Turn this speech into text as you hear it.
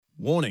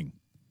Warning.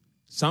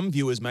 Some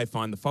viewers may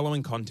find the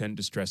following content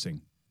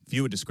distressing.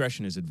 Viewer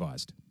discretion is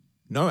advised.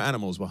 No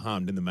animals were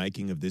harmed in the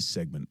making of this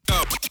segment.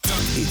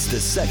 It's the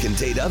second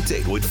date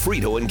update with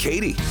Frito and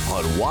Katie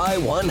on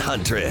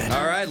Y100.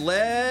 All right,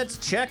 let's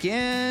check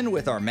in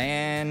with our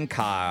man,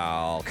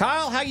 Kyle.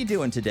 Kyle, how you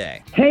doing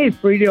today? Hey,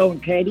 Frito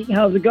and Katie.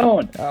 How's it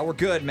going? We're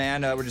good,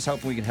 man. We're just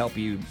hoping we can help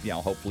you,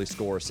 hopefully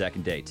score a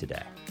second date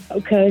today.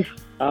 Okay.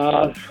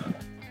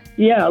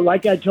 Yeah,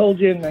 like I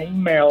told you in the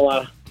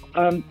email,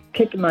 I'm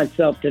kicking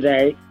myself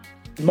today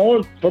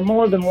for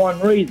more than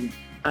one reason.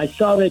 I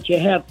saw that you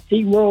have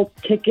SeaWorld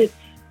tickets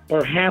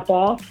for half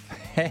off.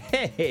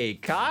 Hey,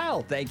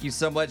 Kyle, thank you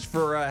so much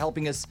for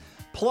helping us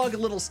plug a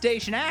little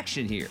station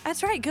action here.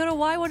 That's right. Go to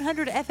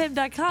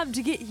y100fm.com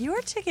to get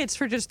your tickets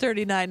for just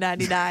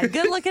 $39.99.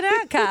 Good looking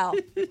out, Kyle.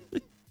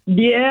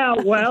 Yeah,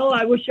 well,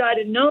 I wish I'd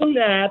have known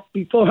that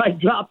before I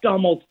dropped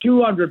almost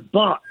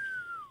 $200.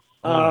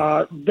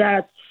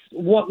 That's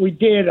what we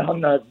did on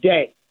the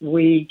date.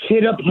 We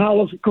hit up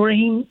Hollis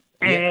Green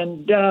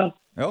and...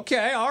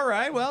 Okay, all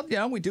right. Well,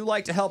 we do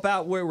like to help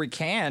out where we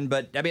can,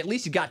 but I mean, at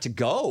least you got to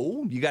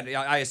go.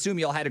 I assume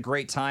y'all had a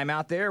great time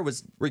out there. Were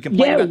you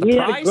complaining about the price?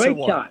 Yeah, we had a great or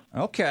what? time.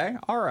 Okay,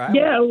 all right.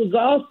 Yeah, it was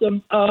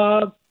awesome.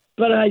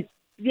 But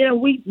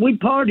we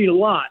partied a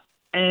lot,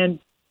 and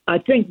I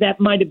think that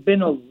might have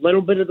been a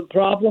little bit of the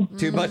problem.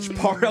 Too much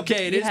party.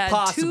 Okay, it is had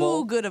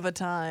possible. Too good of a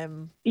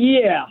time.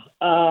 Yeah,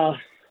 I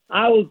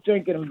was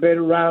drinking a bit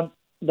around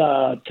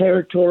the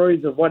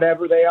territories of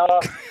whatever they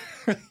are.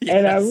 Yes.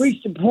 And I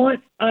reached a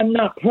point I'm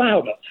not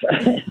proud of.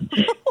 What did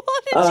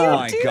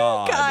you do,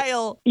 God.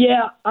 Kyle?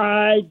 Yeah,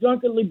 I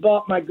drunkenly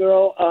bought my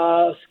girl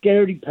a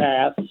scaredy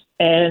pass,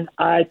 and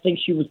I think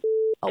she was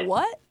A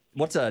what?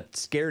 What's a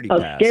scaredy a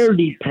pass?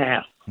 scaredy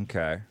pass.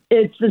 Okay.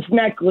 It's this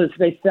necklace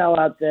they sell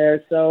out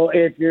there, so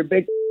if you're a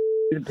big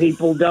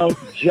people don't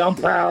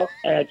jump out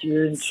at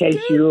you and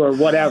chase you or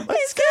whatever. A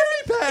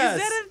scaredy pass.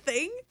 Is that a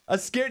thing? A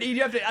scaredy.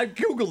 You have to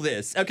Google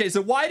this. Okay,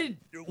 so why did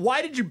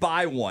you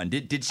buy one?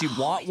 Did she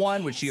want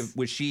one? Was she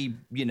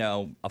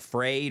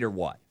afraid or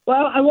what?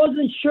 Well, I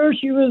wasn't sure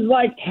she was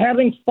like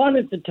having fun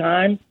at the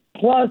time.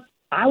 Plus,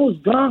 I was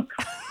drunk.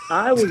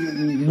 I was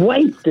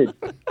wasted.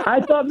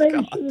 I thought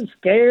maybe she was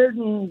scared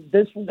and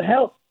this would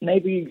help.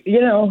 Maybe,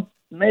 it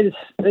made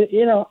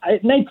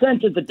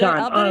sense at the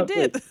time. I'll bet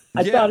it did.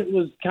 I thought it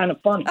was kind of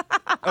funny.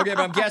 Okay, but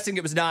I'm guessing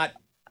it was not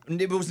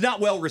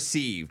well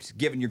received,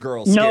 given your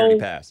girl's scaredy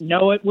pass.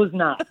 No, it was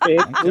not.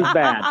 It was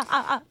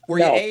bad. Were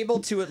you able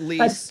to at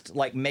least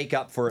make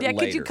up for it later? Yeah,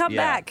 could you come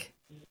back?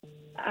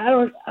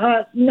 No,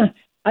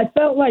 I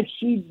felt like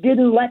she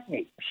didn't let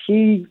me.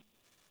 She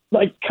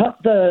cut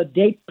the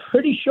date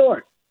pretty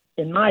short,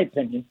 in my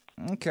opinion.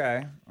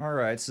 Okay, all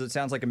right. So it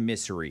sounds like a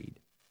misread,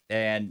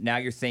 and now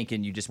you're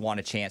thinking you just want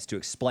a chance to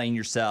explain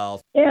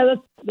yourself. Yeah, that's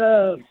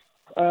the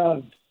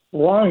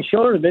long and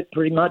short of it,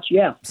 pretty much.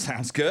 Yeah.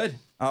 Sounds good.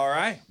 All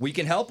right, we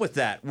can help with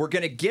that. We're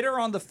going to get her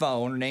on the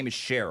phone. Her name is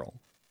Cheryl.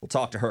 We'll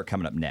talk to her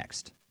coming up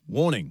next.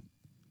 Warning.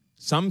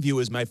 Some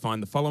viewers may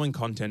find the following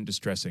content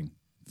distressing.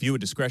 Viewer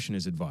discretion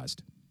is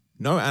advised.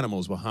 No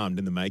animals were harmed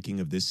in the making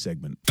of this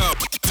segment.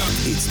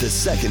 It's the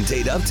second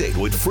date update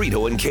with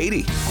Frito and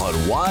Katie on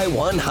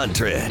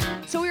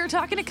Y100. So we were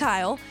talking to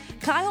Kyle.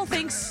 Kyle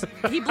thinks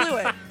he blew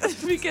it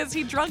because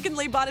he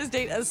drunkenly bought his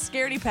date a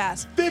scaredy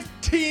pass.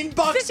 $15,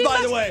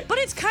 by the way. But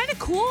it's kind of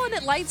cool and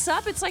it lights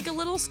up. It's like a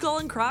little skull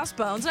and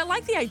crossbones. I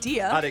like the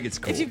idea. I think it's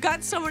cool. If you've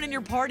got someone in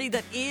your party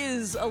that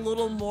is a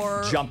little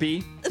more...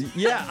 Jumpy.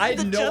 Yeah, I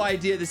had no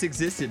idea this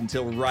existed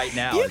until right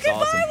now. You It's can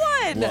awesome.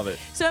 buy one. Love it.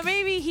 So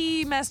maybe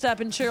he messed up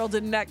and Cheryl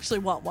didn't actually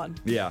want one.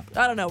 Yeah.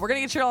 I don't know. We're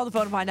going to get Cheryl on the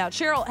phone to find out.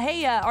 Cheryl,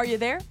 hey, are you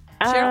there?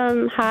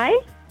 Cheryl? Hi.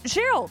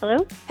 Cheryl.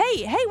 Hello?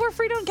 Hey, we're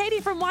Frito and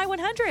Katie from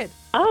Y100.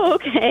 Oh,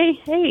 okay.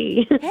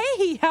 Hey.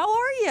 Hey, how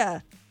are you?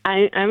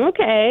 I'm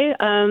okay.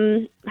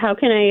 How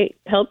can I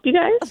help you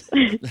guys?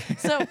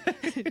 So,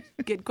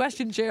 good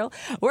question, Cheryl.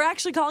 We're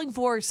actually calling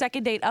for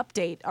second date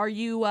update. Are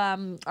you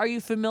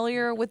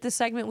familiar with the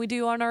segment we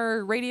do on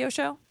our radio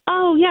show?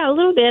 Oh, yeah, a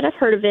little bit. I've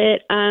heard of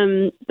it.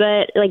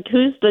 But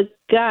who's the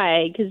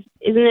guy? Because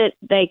isn't it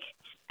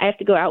I have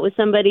to go out with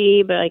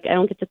somebody, but I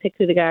don't get to pick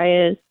who the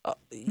guy is?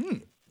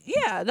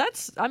 Yeah,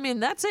 that's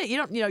it. You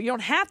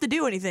don't have to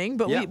do anything,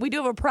 but Yeah. we do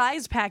have a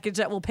prize package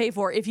that we'll pay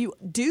for if you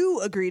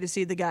do agree to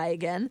see the guy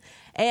again.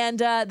 And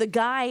the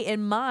guy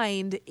in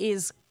mind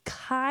is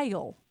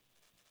Kyle.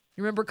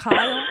 You remember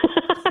Kyle?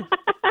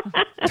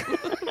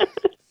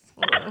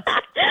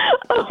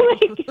 Oh, my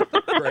God.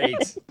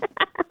 Great.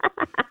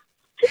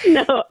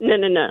 No.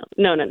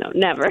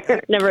 Never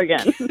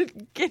again.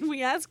 Can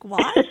we ask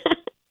why?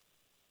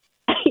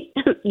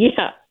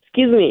 Yeah,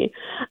 excuse me.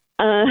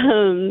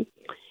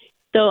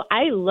 So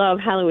I love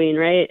Halloween,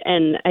 right?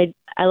 And I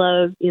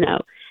love,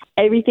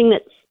 everything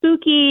that's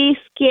spooky,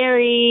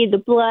 scary, the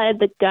blood,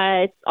 the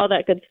guts, all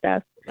that good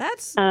stuff.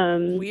 That's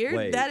weird.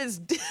 Wait. That is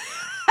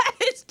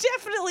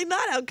definitely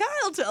not how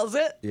Kyle tells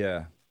it.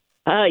 Yeah.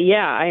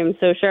 Yeah, I am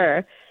so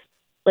sure.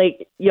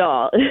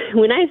 Y'all,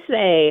 when I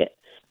say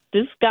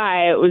this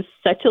guy was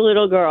such a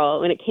little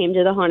girl when it came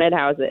to the haunted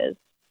houses,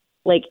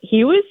 Like,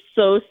 he was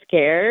so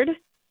scared.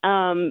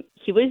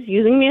 He was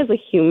using me as a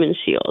human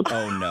shield.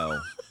 Oh, no.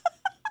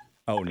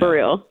 Oh, no. For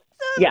real.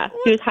 Yeah,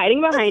 he was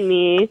hiding behind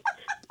me.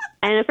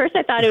 And at first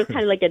I thought it was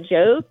kind of like a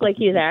joke, like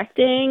he was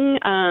acting,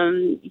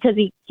 because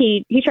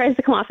he tries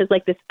to come off as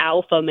like this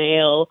alpha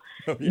male,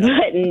 but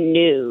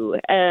no.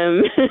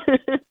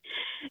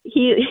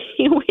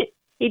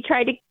 He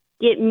tried to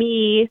get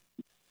me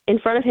in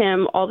front of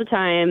him all the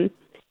time,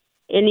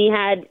 and he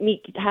had me.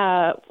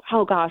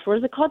 Oh gosh, what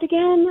is it called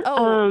again?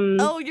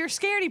 Your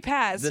scaredy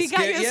pass. He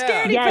got your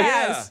scaredy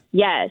pass.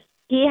 Yes,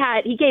 he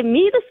gave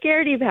me the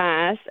scaredy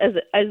pass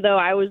as though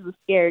I was the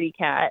scaredy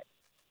cat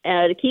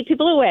to keep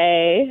people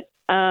away.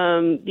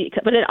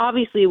 But it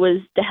obviously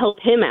was to help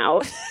him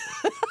out.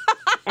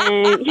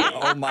 And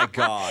oh my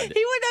God!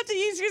 He wouldn't have to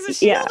use you as a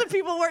shield if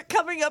people weren't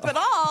coming up at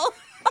all.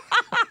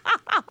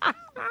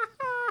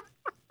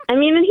 I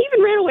mean, and he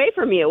even ran away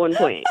from me at one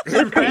point.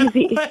 It was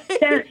crazy.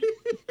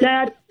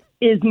 That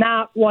is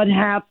not what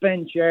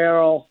happened,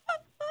 Cheryl.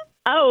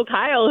 Oh,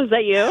 Kyle, is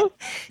that you?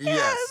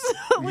 Yes.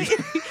 we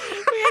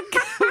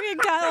had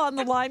Kyle on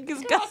the line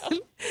because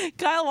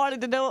Kyle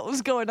wanted to know what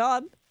was going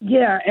on.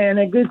 Yeah, and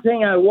a good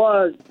thing I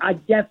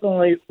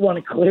definitely want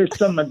to clear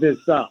some of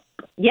this up.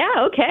 Yeah,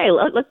 okay,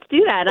 let's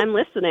do that. I'm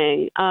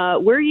listening.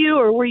 Were you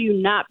or were you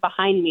not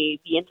behind me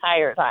the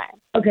entire time?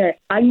 Okay,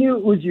 I knew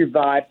it was your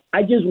vibe.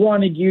 I just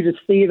wanted you to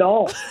see it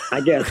all,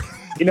 I guess.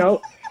 The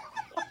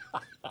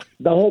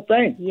whole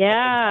thing.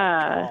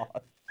 Yeah.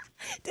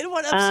 Didn't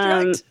want to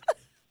obstruct.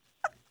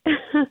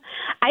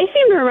 I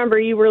seem to remember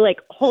you were like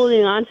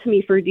holding on to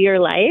me for dear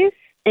life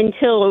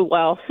until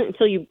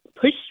you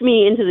pushed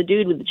me into the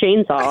dude with the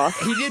chainsaw.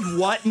 He did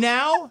what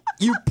now?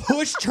 You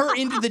pushed her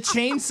into the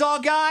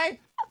chainsaw guy?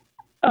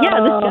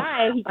 Yeah, this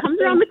guy, he comes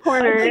around the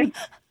corner.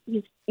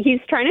 He's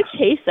trying to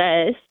chase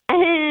us,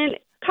 and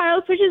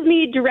Kyle pushes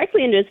me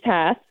directly into his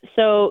path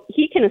so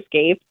he can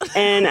escape.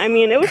 And I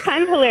mean, it was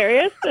kind of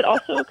hilarious, but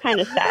also kind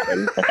of sad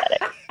and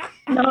pathetic.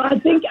 No, I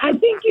think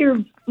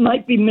you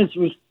might be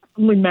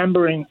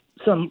misremembering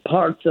some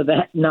parts of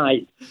that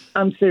night.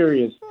 I'm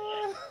serious.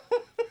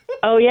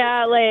 Oh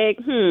yeah, like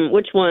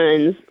which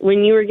ones?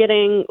 When you were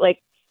getting like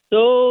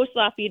so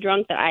sloppy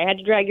drunk that I had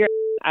to drag your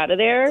out of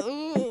there,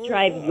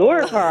 drive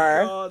your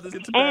car,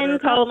 and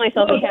call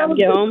myself a cab I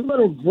was home. a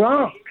little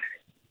drunk.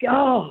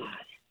 God,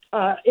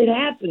 it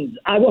happens.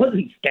 I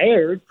wasn't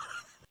scared.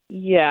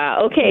 Yeah.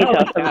 Okay,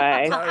 tough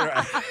guy.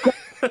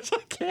 I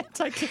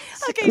can't.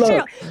 Okay,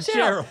 Look,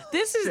 Cheryl,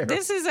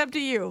 this is up to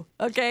you.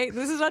 Okay,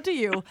 this is up to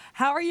you.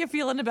 How are you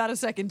feeling about a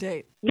second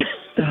date?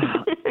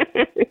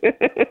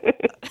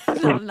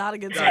 No, not a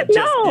good sign.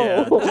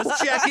 No.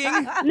 Just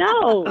checking.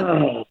 No.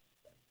 Oh,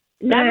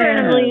 Never in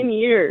a man. million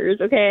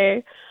years,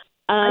 okay?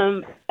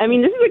 I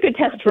mean, this is a good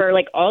test for,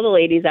 like, all the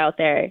ladies out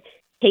there.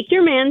 Take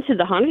your man to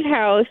the haunted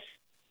house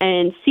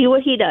and see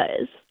what he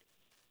does.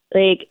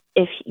 Like,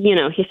 if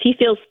he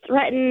feels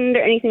threatened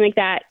or anything like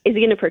that, is he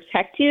going to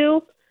protect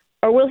you?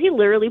 Or will he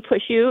literally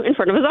push you in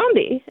front of a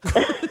zombie?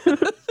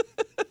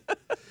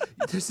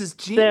 This is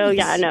genius. So,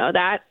 yeah, no,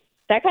 that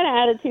kind of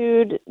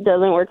attitude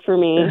doesn't work for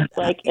me.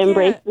 Like,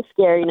 embrace the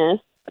scariness.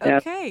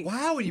 Okay.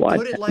 Wow, when you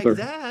put it like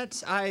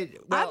that, I'm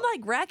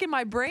like racking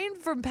my brain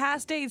from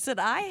past dates that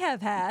I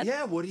have had.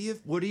 Yeah, would he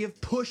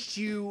have pushed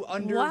you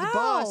under Wow. the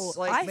bus?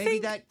 Like I maybe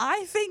think, that.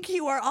 I think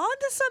you are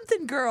onto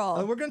something,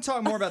 girl. We're going to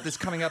talk more about this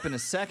coming up in a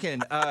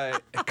second.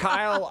 Kyle,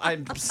 Kyle, I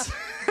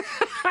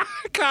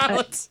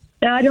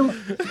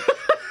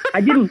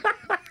didn't.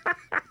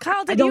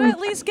 Kyle, did you at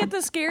least get the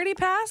scaredy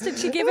pass? Did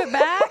she give it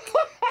back?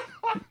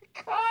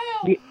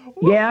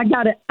 Yeah,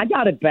 I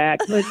got it back,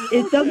 but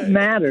it doesn't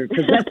matter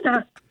because that's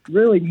not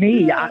really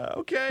me.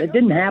 okay. It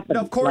didn't happen.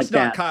 No, of course like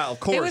not, that. Kyle. Of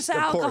course, was the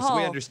of course, alcohol.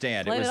 we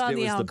understand. Blame It was it on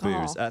the the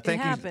alcohol. booze. It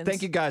happens.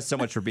 Thank you guys so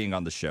much for being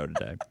on the show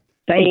today.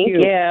 Thank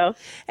you.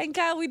 And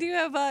Kyle, we do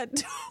have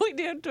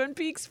Twin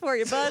Peaks for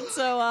you, bud.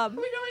 So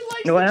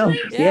Well,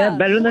 yeah,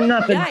 better than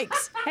nothing.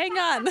 Yikes! Hang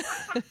on.